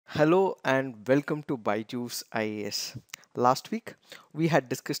Hello and welcome to BYJU'S IAS. Last week we had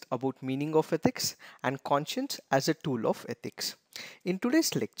discussed about meaning of ethics and conscience as a tool of ethics. In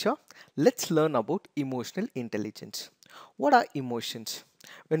today's lecture, let's learn about emotional intelligence. What are emotions?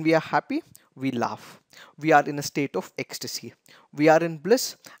 When we are happy, we laugh. We are in a state of ecstasy. We are in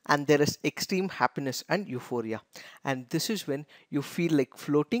bliss and there is extreme happiness and euphoria. And this is when you feel like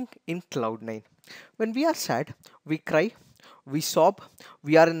floating in cloud nine. When we are sad, we cry, we sob,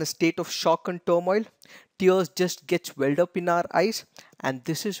 we are in a state of shock and turmoil. Tears just get welled up in our eyes, and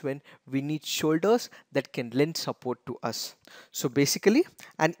this is when we need shoulders that can lend support to us. So basically,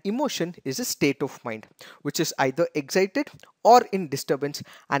 an emotion is a state of mind which is either excited or in disturbance,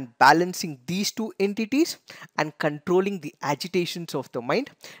 and balancing these two entities and controlling the agitations of the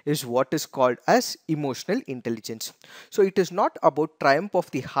mind is what is called as emotional intelligence. So it is not about triumph of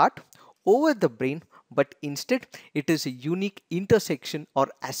the heart over the brain, but instead it is a unique intersection or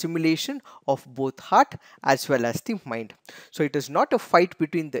assimilation of both heart as well as the mind. So it is not a fight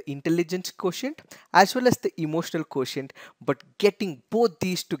between the intelligence quotient as well as the emotional quotient, but getting both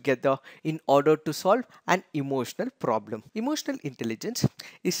these together in order to solve an emotional problem. Emotional intelligence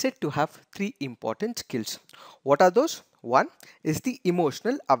is said to have three important skills. What are those? One is the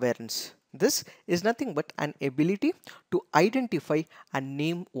emotional awareness. This is nothing but an ability to identify and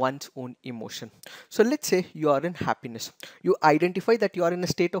name one's own emotion. So let's say you are in happiness. You identify that you are in a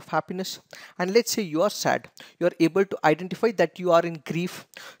state of happiness, and let's say you are sad. You are able to identify that you are in grief.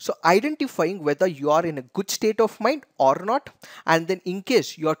 So identifying whether you are in a good state of mind or not, and then in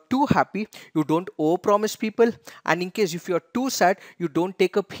case you are too happy, you don't overpromise people, and in case if you are too sad, you don't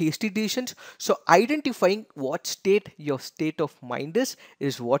take up hasty decisions. So identifying what state your state of mind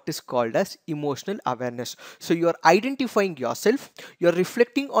is what is called as emotional awareness. So you are identifying yourself, you are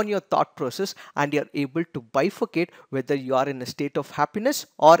reflecting on your thought process, and you are able to bifurcate whether you are in a state of happiness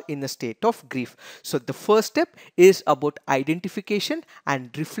or in a state of grief. So the first step is about identification and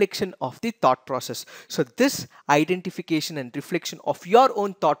reflection of the thought process. So this identification and reflection of your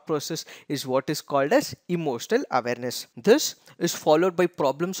own thought process is what is called as emotional awareness. This is followed by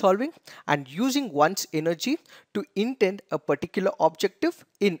problem solving and using one's energy to intend a particular objective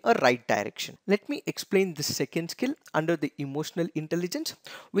in a right direction. Let me explain this second skill under the emotional intelligence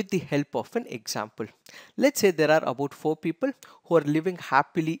with the help of an example. Let's say there are about 4 people who are living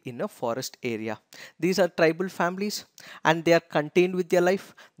happily in a forest area. These are tribal families and they are contained with their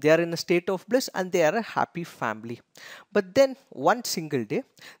life. They are in a state of bliss and they are a happy family. But then one single day,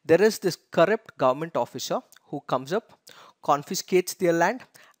 there is this corrupt government officer who comes up, confiscates their land,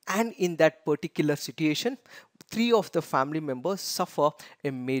 and in that particular situation, 3 of the family members suffer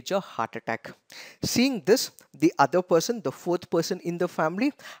a major heart attack. Seeing this, the other person, the 4th person in the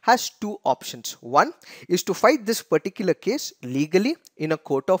family, has 2 options. One is to fight this particular case legally in a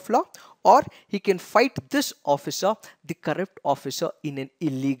court of law, or he can fight this officer, the corrupt officer, in an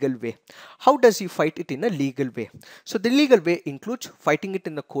illegal way. How does he fight it in a legal way? So the legal way includes fighting it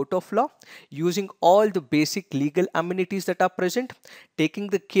in a court of law, using all the basic legal amenities that are present, taking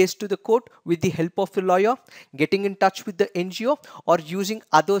the case to the court with the help of a lawyer, getting in touch with the NGO, or using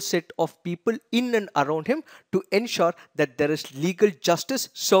other set of people in and around him to ensure that there is legal justice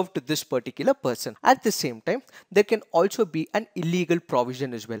served to this particular person. At the same time, there can also be an illegal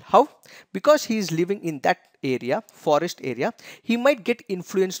provision as well. How? Because he is living in that area, forest area, he might get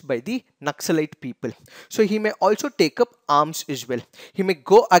influenced by the Naxalite people. So he may also take up arms as well. He may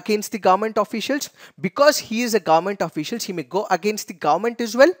go against the government officials. Because he is a government official, he may go against the government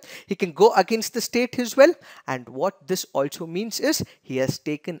as well. He can go against the state as well. And what this also means is he has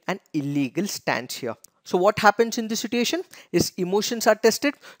taken an illegal stance here. So what happens in this situation is emotions are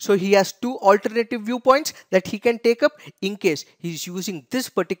tested. So he has 2 alternative viewpoints that he can take up. In case he is using this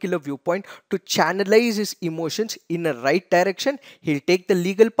particular viewpoint to channelize his emotions in a right direction, he'll take the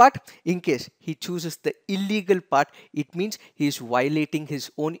legal part. In case he chooses the illegal part, it means he is violating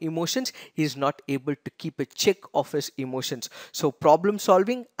his own emotions. He is not able to keep a check of his emotions. So problem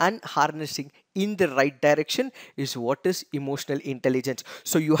solving and harnessing in the right direction is what is emotional intelligence.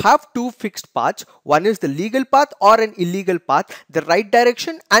 So you have 2 fixed paths. One is the legal path or an illegal path, the right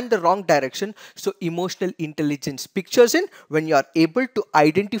direction and the wrong direction. So emotional intelligence pictures in when you are able to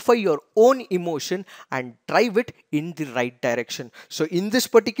identify your own emotion and drive it in the right direction. So in this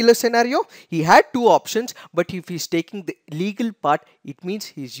particular scenario, he had 2 options, but if he's taking the legal part, it means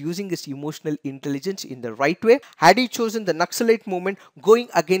he's using his emotional intelligence in the right way. Had he chosen the Naxalite movement going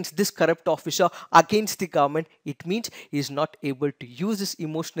against this corrupt officer, against the government, it means he is not able to use his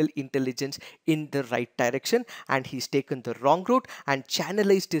emotional intelligence in the right direction, and he's taken the wrong route and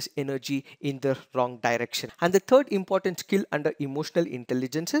channelized his energy in the wrong direction. And the third important skill under emotional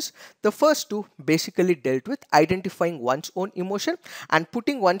intelligence is the first two basically dealt with identifying one's own emotion and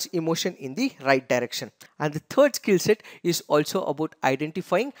putting one's emotion in the right direction. And the third skill set is also about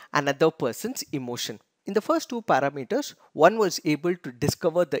identifying another person's emotion. In the first two parameters, one was able to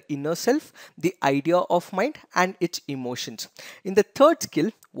discover the inner self, the idea of mind and its emotions. In the third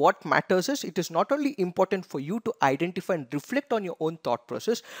skill, what matters is it is not only important for you to identify and reflect on your own thought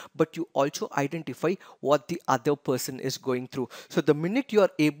process, but you also identify what the other person is going through. So the minute you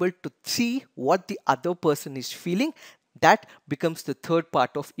are able to see what the other person is feeling, that becomes the third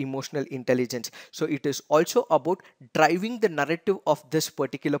part of emotional intelligence. So it is also about driving the narrative of this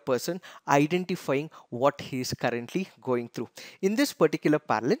particular person, identifying what he is currently going through. In this particular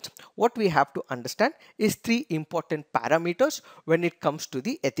parlance, what we have to understand is three important parameters when it comes to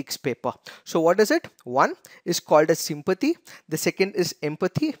the ethics paper. So what is it? One is called as sympathy, the second is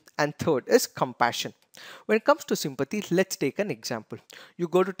empathy, and third is compassion. When it comes to sympathy, let's take an example. You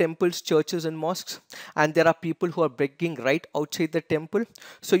go to temples, churches and mosques, and there are people who are begging right outside the temple.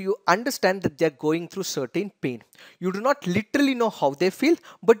 So you understand that they are going through certain pain. You do not literally know how they feel,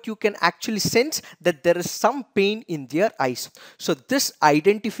 but you can actually sense that there is some pain in their eyes. So this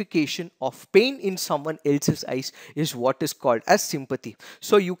identification of pain in someone else's eyes is what is called as sympathy.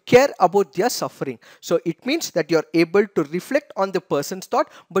 So you care about their suffering. So it means that you are able to reflect on the person's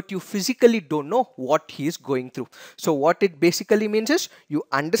thought, but you physically don't know what he is going through. So what it basically means is you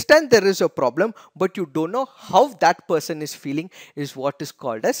understand there is a problem, but you don't know how that person is feeling, is what is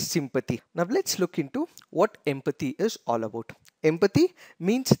called as sympathy. Now let's look into what empathy is all about. Empathy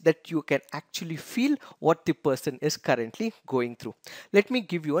means that you can actually feel what the person is currently going through. Let me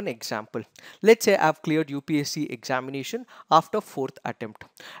give you an example. Let's say I have cleared UPSC examination after fourth attempt.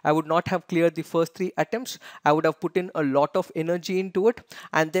 I would not have cleared the first three attempts. I would have put in a lot of energy into it,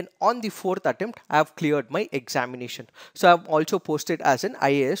 and then on the fourth attempt I have cleared my examination. So I have also posted as an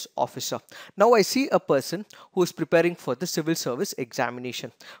IAS officer. Now I see a person who is preparing for the civil service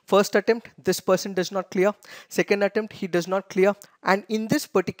examination. First attempt, this person does not clear. Second attempt, he does not clear. And in this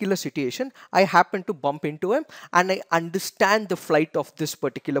particular situation, I happen to bump into him and I understand the flight of this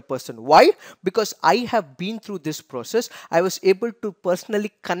particular person. Why? Because I have been through this process. I was able to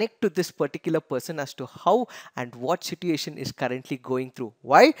personally connect to this particular person as to how and what situation is currently going through.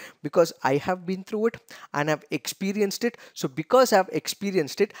 Why? Because I have been through it and have experienced it. So because I have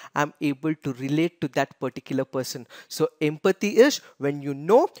experienced it, I'm able to relate to that particular person. So empathy is when you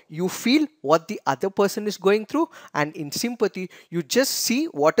know, you feel what the other person is going through, and in sympathy, you just see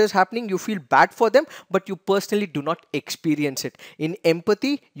what is happening, you feel bad for them, but you personally do not experience it. In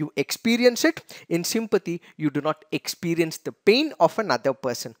empathy, you experience it. In sympathy, you do not experience the pain of another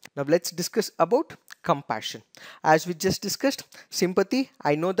person. Now let's discuss about compassion. As we just discussed, sympathy,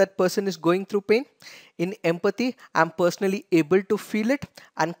 I know that person is going through pain. In empathy, I'm personally able to feel it,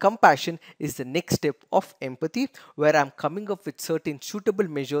 and compassion is the next step of empathy, where I'm coming up with certain suitable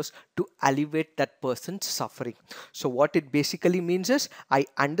measures to alleviate that person's suffering. So what it basically means is I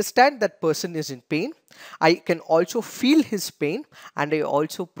understand that person is in pain. I can also feel his pain, and I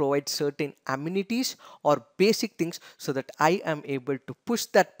also provide certain amenities or basic things so that I am able to push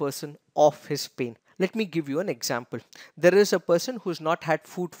that person off his pain. Let me give you an example. There is a person who's not had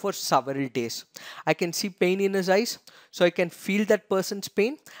food for several days. I can see pain in his eyes, so I can feel that person's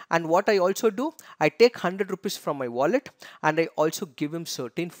pain. And what I also do, I take 100 rupees from my wallet and I also give him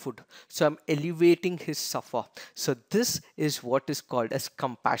certain food. So I'm alleviating his suffer. So this is what is called as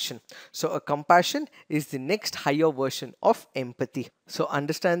compassion. So a compassion is the next higher version of empathy. So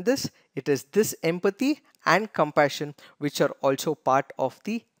understand this, it is this empathy and compassion which are also part of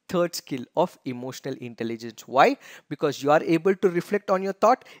the third skill of emotional intelligence. Why? Because you are able to reflect on your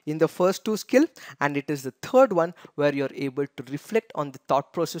thought in the first two skill, and it is the third one where you are able to reflect on the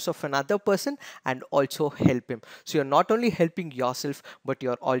thought process of another person and also help him. So you're not only helping yourself, but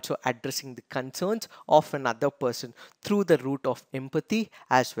you're also addressing the concerns of another person through the route of empathy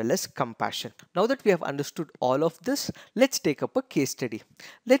as well as compassion. Now that we have understood all of this, let's take up a case study.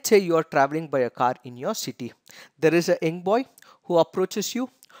 Let's say you are traveling by a car in your city. There is a young boy who approaches you,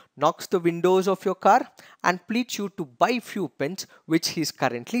 knocks the windows of your car and pleads you to buy few pens which he is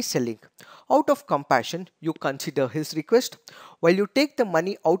currently selling. Out of compassion, you consider his request. While you take the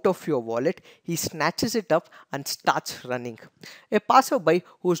money out of your wallet, he snatches it up and starts running. A passerby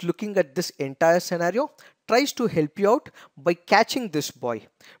who is looking at this entire scenario tries to help you out by catching this boy.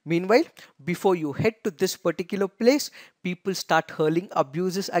 Meanwhile, before you head to this particular place, people start hurling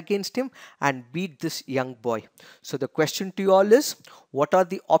abuses against him and beat this young boy. So the question to you all is, what are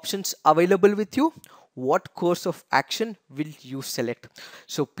the options available with you? What course of action will you select?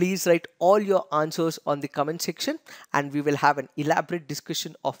 So please write all your answers on the comment section, and we will have an elaborate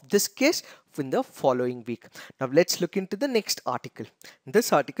discussion of this case in the following week. Now let's look into the next article.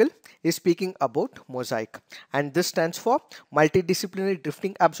 This article is speaking about MOSAIC, and this stands for Multidisciplinary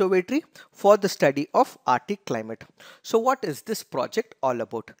Drifting Observatory for the study of Arctic climate. So what is this project all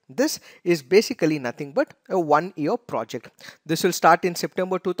about? This is basically nothing but a 1-year project. This will start in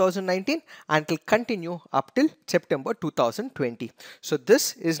September 2019 and will continue up till September 2020. So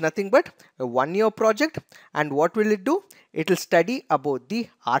this is nothing but a 1-year project, and what will it do? It will study about the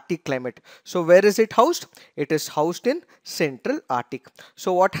Arctic climate. So where is it housed? It is housed in Central Arctic.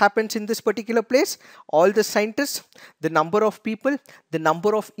 So what happens in this particular place? All the scientists, the number of people, the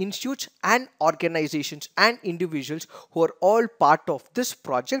number of institutes and organizations and individuals who are all part of this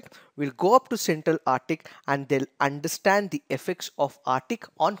project will go up to Central Arctic, and they'll understand the effects of Arctic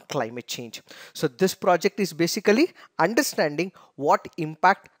on climate change. So this project is basically understanding what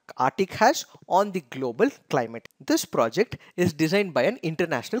impact Arctic has on the global climate. This project is designed by an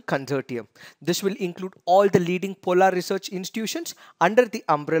international consortium. This will include all the leading polar research institutions under the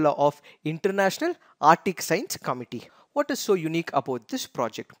umbrella of International Arctic Science Committee. What is so unique about this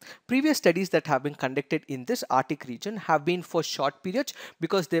project? Previous studies that have been conducted in this Arctic region have been for short periods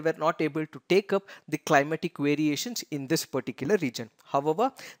because they were not able to take up the climatic variations in this particular region.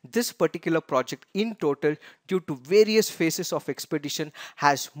 However, this particular project in total, due to various phases of expedition,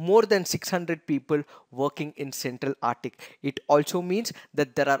 has more than 600 people working in Central Arctic. It also means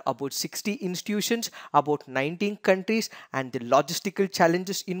that there are about 60 institutions, about 19 countries, and the logistical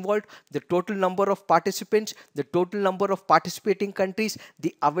challenges involved, the total number of participants, the total number of participating countries,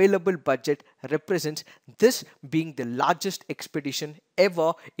 the available budget represents this being the largest expedition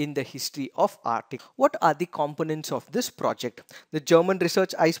ever in the history of Arctic. What are the components of this project? The German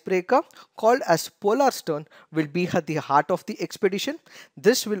research icebreaker called as Polarstern will be at the heart of the expedition.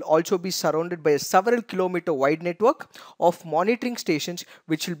 This will also be surrounded by a several kilometer wide network of monitoring stations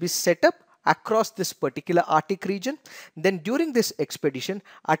which will be set up across this particular Arctic region. Then during this expedition,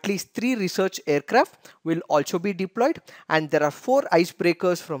 at least 3 research aircraft will also be deployed, and there are 4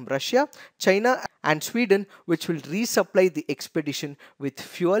 icebreakers from Russia, China and Sweden which will resupply the expedition with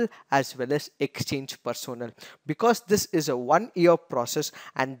fuel as well as exchange personnel. Because this is a 1-year process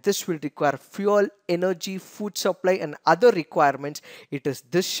and this will require fuel, energy, food supply and other requirements, it is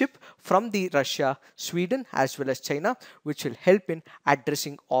this ship from the Russia, Sweden as well as China which will help in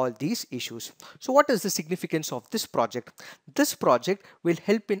addressing all these issues. So what is the significance of this project? This project will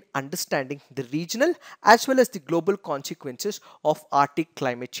help in understanding the regional as well as the global consequences of Arctic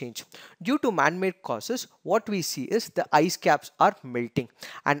climate change. Due to man-made causes, what we see is the ice caps are melting,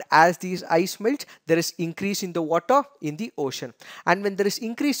 and as these ice melt, there is increase in the water in the ocean, and when there is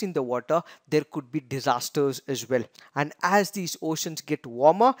increase in the water, there could be disasters as well. And as these oceans get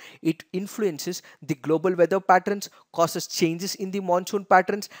warmer, it influences the global weather patterns, causes changes in the monsoon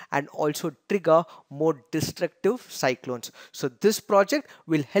patterns, and also trigger more destructive cyclones. So this project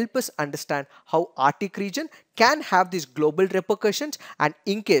will help us understand how Arctic region can have these global repercussions, and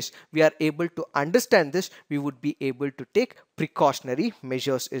in case we are able to understand this, we would be able to take precautionary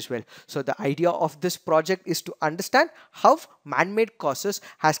measures as well. So the idea of this project is to understand how man-made causes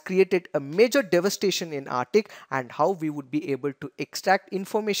has created a major devastation in Arctic and how we would be able to extract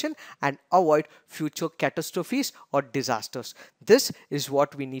information and avoid future catastrophes or disasters. This is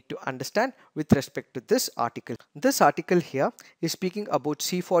what we need to understand with respect to this article. This article here is speaking about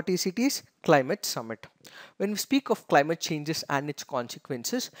C40 cities climate summit. When we speak of climate changes and its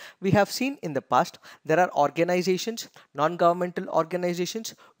consequences, we have seen in the past there are organizations, non-governmental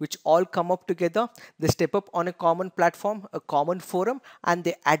organizations which all come up together, they step up on a common platform, a common forum, and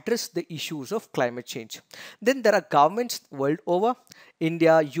they address the issues of climate change. Then there are governments world over,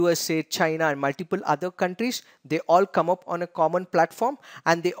 India, USA, China and multiple other countries, they all come up on a common platform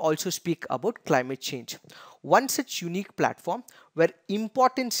and they also speak about climate change. One such unique platform where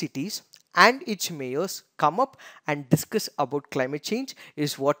important cities and its mayors come up and discuss about climate change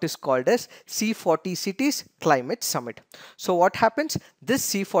is what is called as C40 Cities Climate Summit. So what happens? This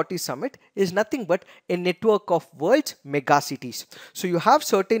C40 Summit is nothing but a network of world's megacities. So you have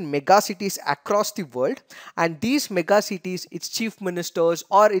certain megacities across the world, and these megacities, its chief ministers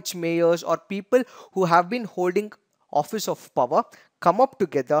or its mayors or people who have been holding office of power come up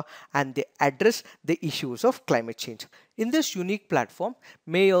together and they address the issues of climate change. In this unique platform,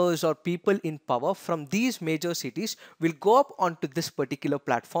 mayors or people in power from these major cities will go up onto this particular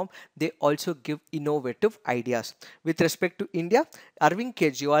platform. They also give innovative ideas. With respect to India, Arvind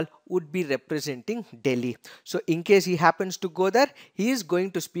Kejriwal would be representing Delhi. So in case he happens to go there, he is going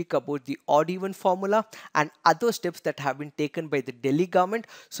to speak about the odd even formula and other steps that have been taken by the Delhi government.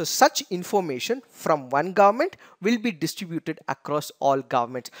 So such information from one government will be distributed across all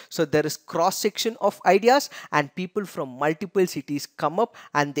governments. So there is cross section of ideas and people from multiple cities come up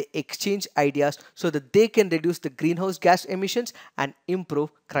and they exchange ideas so that they can reduce the greenhouse gas emissions and improve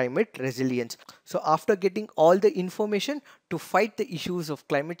climate resilience. So after getting all the information to fight the issues of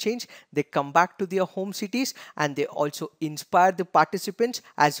climate change, they come back to their home cities and they also inspire the participants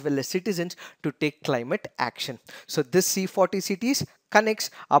as well as citizens to take climate action. So this C40 cities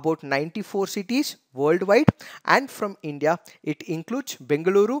connects about 94 cities worldwide, and from India it includes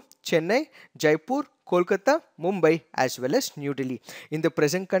Bengaluru, Chennai, Jaipur, Kolkata, Mumbai as well as New Delhi. In the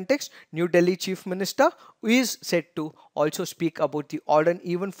present context, New Delhi Chief Minister is said to also speak about the odd and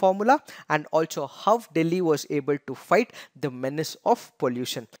even formula and also how Delhi was able to fight the menace of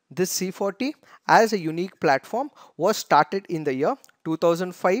pollution. This C40 as a unique platform was started in the year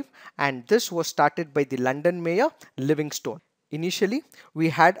 2005 and this was started by the London Mayor Livingstone. Initially, we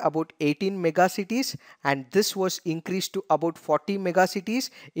had about 18 megacities and this was increased to about 40 megacities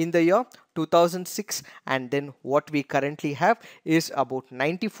in the year 2006, and then what we currently have is about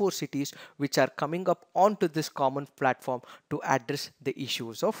 94 cities which are coming up onto this common platform to address the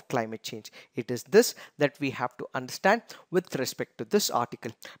issues of climate change. It is this that we have to understand with respect to this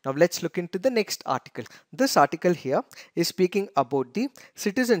article. Now let's look into the next article. This article here is speaking about the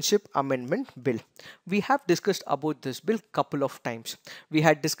Citizenship Amendment Bill. We have discussed about this bill couple of times. We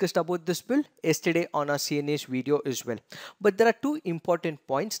had discussed about this bill yesterday on our CNA's video as well. But there are two important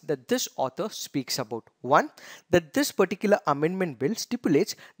points that this author speaks about. One, that this particular amendment bill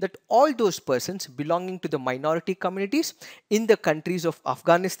stipulates that all those persons belonging to the minority communities in the countries of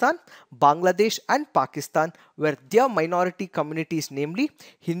Afghanistan, Bangladesh and Pakistan, where their minority communities, namely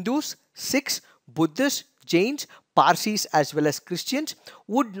Hindus, Sikhs, Buddhists, Jains, Parsis as well as Christians,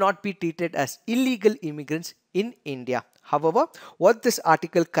 would not be treated as illegal immigrants in India. However, what this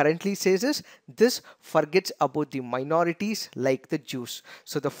article currently says is this forgets about the minorities like the Jews.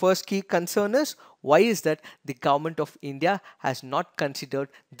 So the first key concern is why is that the government of India has not considered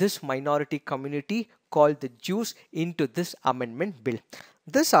this minority community called the Jews into this amendment bill.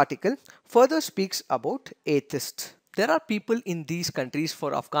 This article further speaks about atheists. There are people in these countries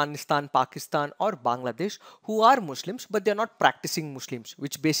for Afghanistan, Pakistan or Bangladesh who are Muslims but they are not practicing Muslims,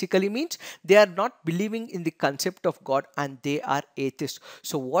 which basically means they are not believing in the concept of God and they are atheists.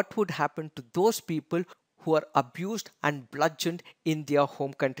 So what would happen to those people who are abused and bludgeoned in their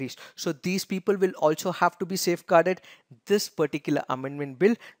home countries? So these people will also have to be safeguarded. This particular amendment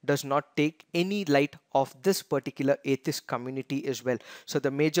bill does not take any light of this particular atheist community as well. So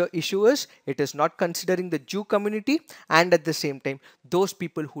the major issue is it is not considering the Jew community, and at the same time those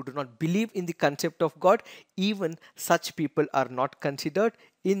people who do not believe in the concept of God, even such people are not considered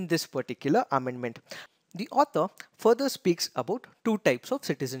in this particular amendment. The author further speaks about two types of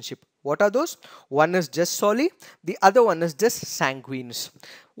citizenship. What are those? One is just soli, the other one is just sanguinis.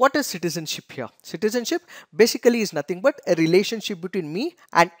 What is citizenship here? Citizenship basically is nothing but a relationship between me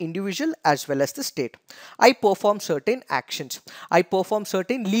and individual as well as the state. I perform certain actions. I perform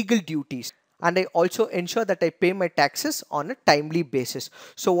certain legal duties. And I also ensure that I pay my taxes on a timely basis.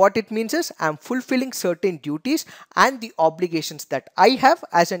 So what it means is I am fulfilling certain duties and the obligations that I have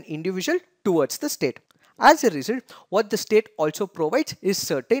as an individual towards the state. As a result, what the state also provides is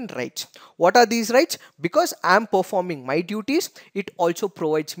certain rights. What are these rights? Because I am performing my duties, it also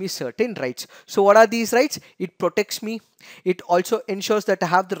provides me certain rights. So what are these rights? It protects me. It also ensures that I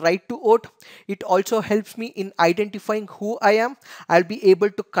have the right to vote. It also helps me in identifying who I am. I'll be able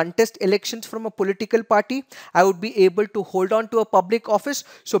to contest elections from a political party. I would be able to hold on to a public office.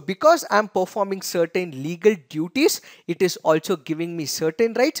 So because I'm performing certain legal duties, it is also giving me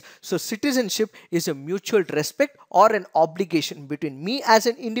certain rights. So citizenship is a mutual respect or an obligation between me as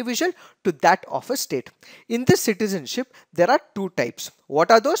an individual to that of a state. In this citizenship, there are two types. What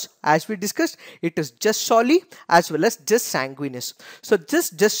are those? As we discussed, it is just soli as well as just sanguinis. So this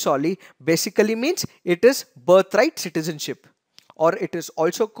just soli basically means it is birthright citizenship, or it is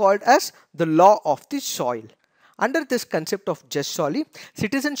also called as the law of the soil. Under this concept of just soli,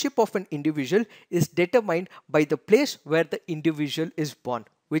 citizenship of an individual is determined by the place where the individual is born.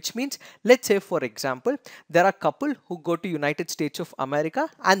 Which means, let's say for example, there are a couple who go to United States of America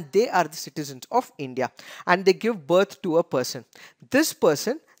and they are the citizens of India and they give birth to a person. This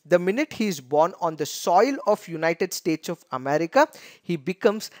person the minute he is born on the soil of United States of America, he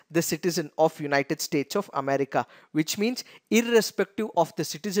becomes the citizen of United States of America, which means irrespective of the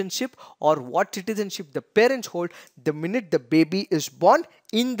citizenship or what citizenship the parents hold, the minute the baby is born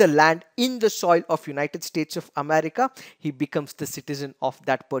in the land, in the soil of United States of America, he becomes the citizen of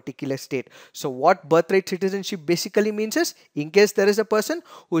that particular state. So what birthright citizenship basically means is, in case there is a person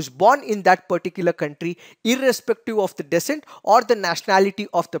who is born in that particular country, irrespective of the descent or the nationality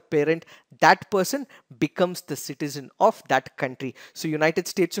of the parent, that person becomes the citizen of that country. So United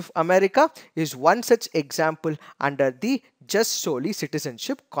States of America is one such example under the jus soli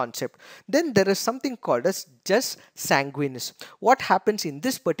citizenship concept. Then there is something called as jus sanguinis. What happens in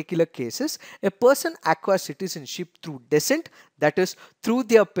this particular case is, a person acquires citizenship through descent, that is through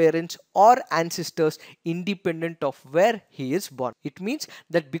their parents or ancestors, independent of where he is born. It means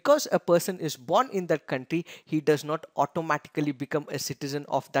that because a person is born in that country, he does not automatically become a citizen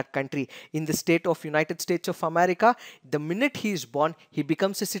of that country. In the state of United States of America, the minute he is born, he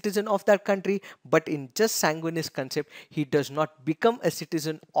becomes a citizen of that country, but in jus sanguinis concept, he does not become a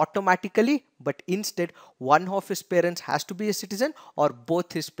citizen automatically, but instead one of his parents has to be a citizen or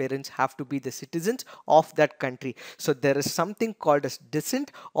both his parents have to be the citizens of that country. So there is something called as descent,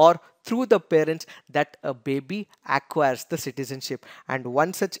 or through the parents, that a baby acquires the citizenship. And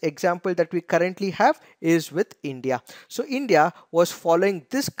one such example that we currently have is with India. So India was following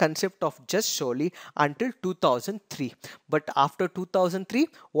this concept of jus soli until 2003. But after 2003,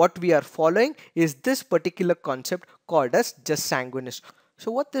 what we are following is this particular concept called as jus sanguinis. So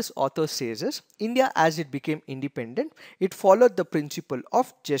what this author says is, India, as it became independent, it followed the principle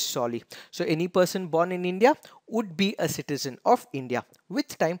of jus soli. So any person born in India would be a citizen of India.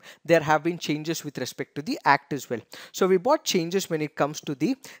 With time, there have been changes with respect to the act as well. So we brought changes when it comes to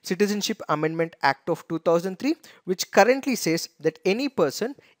the Citizenship Amendment Act of 2003, which currently says that any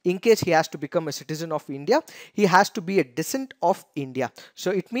person, in case he has to become a citizen of India, he has to be a descent of India.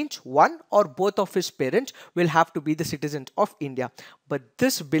 So it means one or both of his parents will have to be the citizens of India. But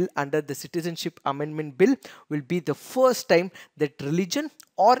this bill, under the Citizenship Amendment Bill, will be the first time that religion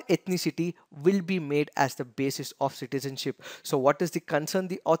or ethnicity will be made as the basis of citizenship. So what is the concern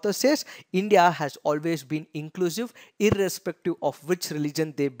the author says? India has always been inclusive irrespective of which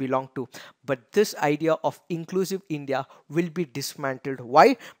religion they belong to. But this idea of inclusive India will be dismantled.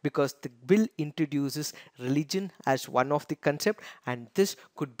 Why? Because the bill introduces religion as one of the concept, and this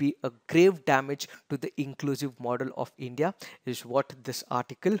could be a grave damage to the inclusive model of India, is what this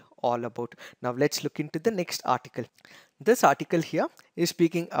article all about. Now let's look into the next article. This article here is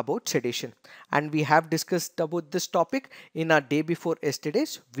speaking about sedition, and we have discussed about this topic in our day before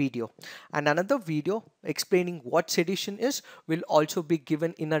yesterday's video, and another video explaining what sedition is will also be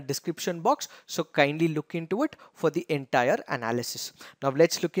given in our description box, so kindly look into it for the entire analysis. Now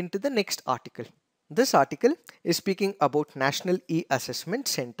let's look into the next article. This article is speaking about National E-Assessment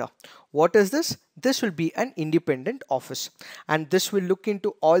Center. What is this? This will be an independent office, and this will look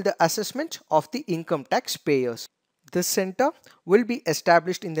into all the assessments of the income tax payers. This center will be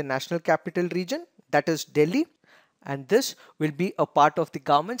established in the National Capital Region, that is Delhi, and this will be a part of the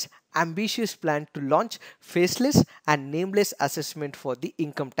government's ambitious plan to launch faceless and nameless assessment for the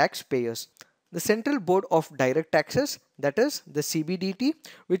income tax payers. The Central Board of Direct Taxes, that is the CBDT,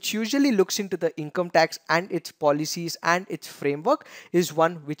 which usually looks into the income tax and its policies and its framework, is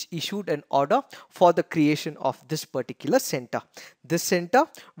one which issued an order for the creation of this particular center. This center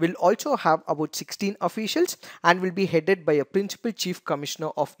will also have about 16 officials and will be headed by a Principal Chief Commissioner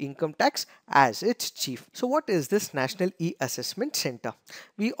of Income Tax as its chief. So what is this National E-Assessment Center?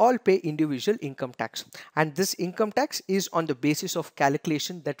 We all pay individual income tax, and this income tax is on the basis of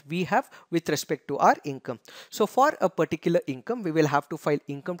calculation that we have with respect to our income. So for a particular income, we will have to file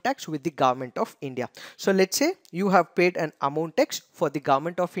income tax with the Government of India. So let's say you have paid an amount tax for the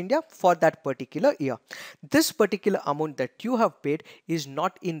Government of India for that particular year. This particular amount that you have paid is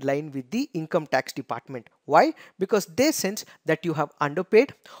not in line with the income tax department. Why? Because they sense that you have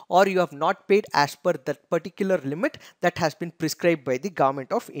underpaid or you have not paid as per that particular limit that has been prescribed by the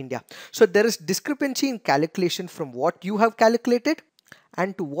Government of India. So there is discrepancy in calculation from what you have calculated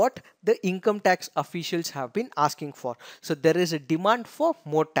and to what the income tax officials have been asking for. So there is a demand for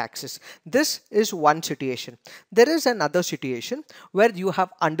more taxes. This is one situation. There is another situation where you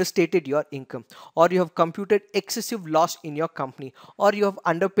have understated your income, or you have computed excessive loss in your company, or you have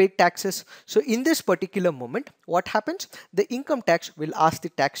underpaid taxes. So in this particular moment, what happens? The income tax will ask the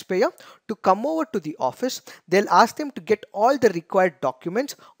taxpayer to come over to the office. They'll ask them to get all the required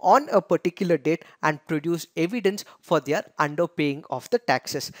documents on a particular date and produce evidence for their underpaying of the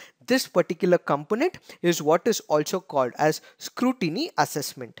taxes. This particular component is what is also called as scrutiny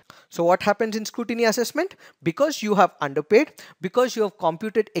assessment. So what happens in scrutiny assessment? Because you have underpaid, because you have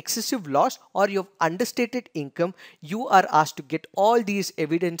computed excessive loss, or you have understated income, you are asked to get all these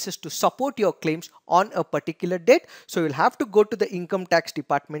evidences to support your claims on a particular date. So you'll have to go to the income tax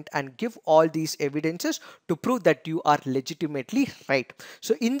department and give all these evidences to prove that you are legitimately right.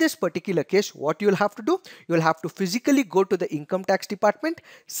 So in this particular case, what you'll have to do, you'll have to physically go to the income tax department,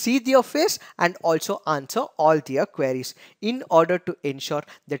 see their face, and also answer all their queries. In order to ensure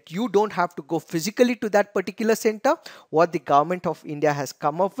that you don't have to go physically to that particular center, what the government of India has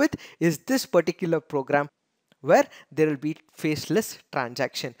come up with is this particular program where there will be faceless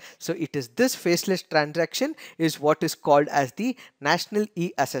transaction. So it is this faceless transaction is what is called as the National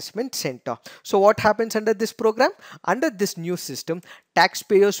E-Assessment Center. So what happens under this program? Under this new system,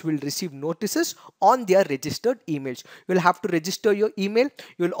 taxpayers will receive notices on their registered emails. You will have to register your email.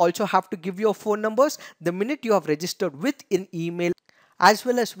 You will also have to give your phone numbers. The minute you have registered with an email as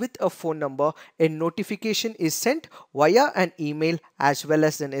well as with a phone number, a notification is sent via an email as well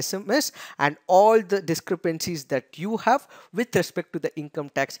as an SMS, and all the discrepancies that you have with respect to the income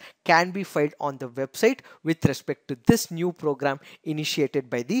tax can be filed on the website with respect to this new program initiated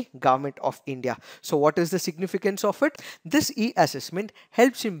by the government of India. So what is the significance of it? This e-assessment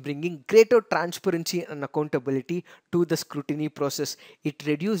helps in bringing greater transparency and accountability to the scrutiny process. It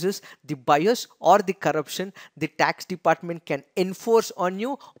reduces the bias or the corruption the tax department can enforce on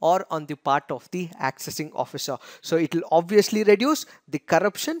you or on the part of the accessing officer. So it will obviously reduce the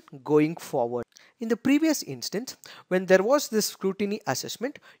corruption going forward. In the previous instance, when there was this scrutiny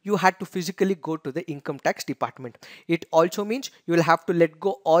assessment, you had to physically go to the income tax department. It also means you will have to let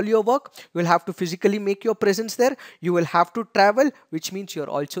go all your work. You will have to physically make your presence there. You will have to travel, which means you're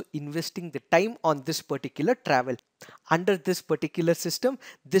also investing the time on this particular travel. Under this particular system,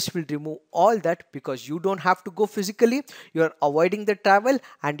 this will remove all that because you don't have to go physically. You're avoiding the travel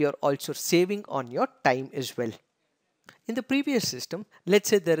and you're also saving on your time as well. In the previous system, let's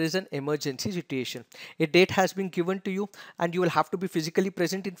say there is an emergency situation. A date has been given to you and you will have to be physically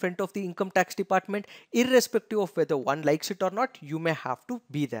present in front of the income tax department. Irrespective of whether one likes it or not, you may have to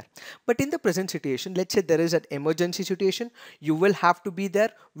be there. But in the present situation, let's say there is an emergency situation, you will have to be there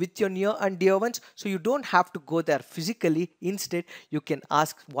with your near and dear ones. So you don't have to go there physically. Instead, you can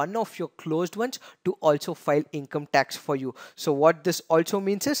ask one of your closed ones to also file income tax for you. So what this also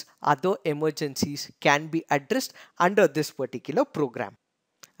means is other emergencies can be addressed under this particular program.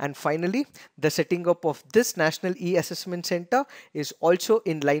 And finally, the setting up of this National E-Assessment Center is also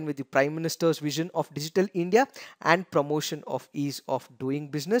in line with the Prime Minister's vision of Digital India and promotion of ease of doing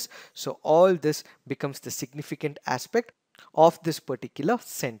business. So all this becomes the significant aspect of this particular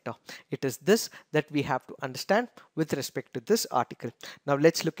center. It is this that we have to understand with respect to this article. Now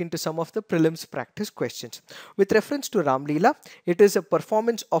let's look into some of the prelims practice questions. With reference to Ram Leela, it is a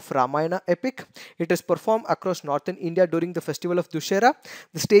performance of Ramayana epic. It is performed across northern India during the festival of Dussehra.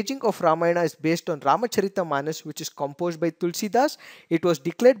 The staging of Ramayana is based on Ramacharita which is composed by Tulsidas. It was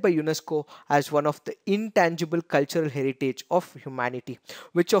declared by UNESCO as one of the intangible cultural heritage of humanity.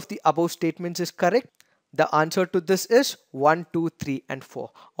 Which of the above statements is correct? The answer to this is 1, 2, 3 and 4.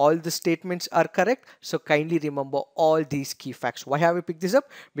 All the statements are correct. So kindly remember all these key facts. Why have we picked this up?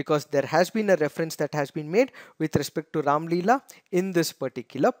 Because there has been a reference that has been made with respect to Ram Leela in this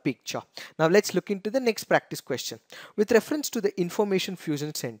particular picture. Now let's look into the next practice question. With reference to the Information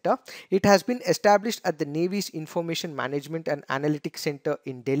Fusion Center, it has been established at the Navy's Information Management and Analytics Center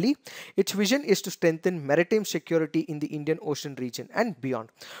in Delhi. Its vision is to strengthen maritime security in the Indian Ocean region and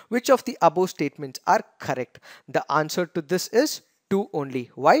beyond. Which of the above statements are correct? The answer to this is 2 only.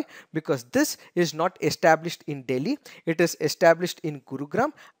 Why? Because this is not established in Delhi. It is established in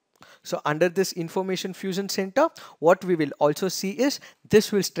Gurugram. So under this Information Fusion Center, what we will also see is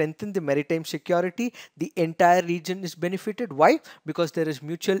this will strengthen the maritime security. The entire region is benefited. Why? Because there is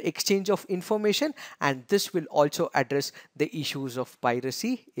mutual exchange of information, and this will also address the issues of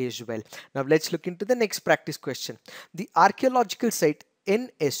piracy as well. Now let's look into the next practice question. The archaeological site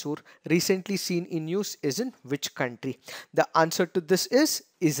in Essur recently seen in news is in which country? The answer to this is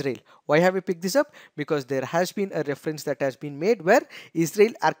Israel. Why have we picked this up? Because there has been a reference that has been made where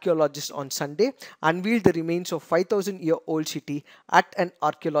Israel archaeologists on Sunday unveiled the remains of 5,000-year-old city at an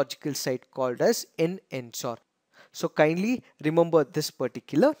archaeological site called as En Ensor. So kindly remember this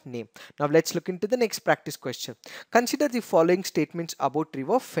particular name. Now let's look into the next practice question. Consider the following statements about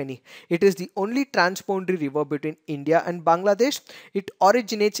river Feni. It is the only transboundary river between India and Bangladesh. It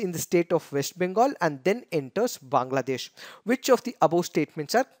originates in the state of West Bengal and then enters Bangladesh. Which of the above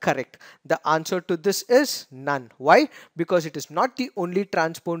statements are correct? The answer to this is none. Why? Because it is not the only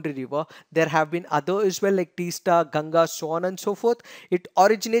transboundary river. There have been other as well, like Teesta, Ganga, so on and so forth. It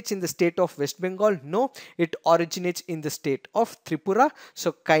originates in the state of West Bengal. No, it originates in the state of Tripura.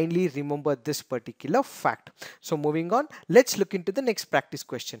 So kindly remember this particular fact. So moving on, let's look into the next practice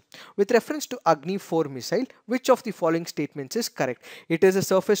question. With reference to Agni 4 missile, which of the following statements is correct? It is a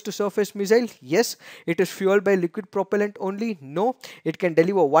surface to surface missile. Yes. It is fueled by liquid propellant only. No. It can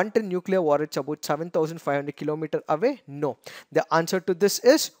deliver 1 ton nuclear warheads about 7,500 km away. No. The answer to this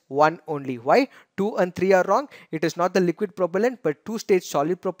is 1 only. Why? 2 and 3 are wrong. It is not the liquid propellant but 2-stage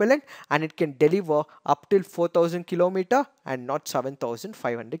solid propellant, and it can deliver up till 4,000 km and not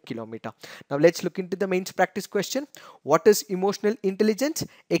 7,500 km. Now let's look into the mains practice question. What is emotional intelligence?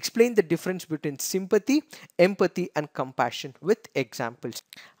 Explain the difference between sympathy, empathy and compassion with examples.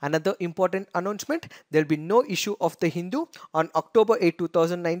 Another important announcement: there will be no issue of the Hindu on October 8,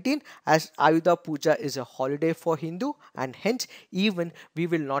 2019, as Ayudha Puja is a holiday for Hindu, and hence even we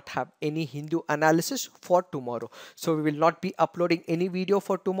will not have any Hindu analysis for tomorrow. So we will not be uploading any video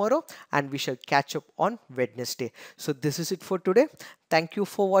for tomorrow, and we shall catch up on Wednesday. So this is it for today. Thank you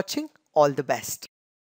for watching. All the best.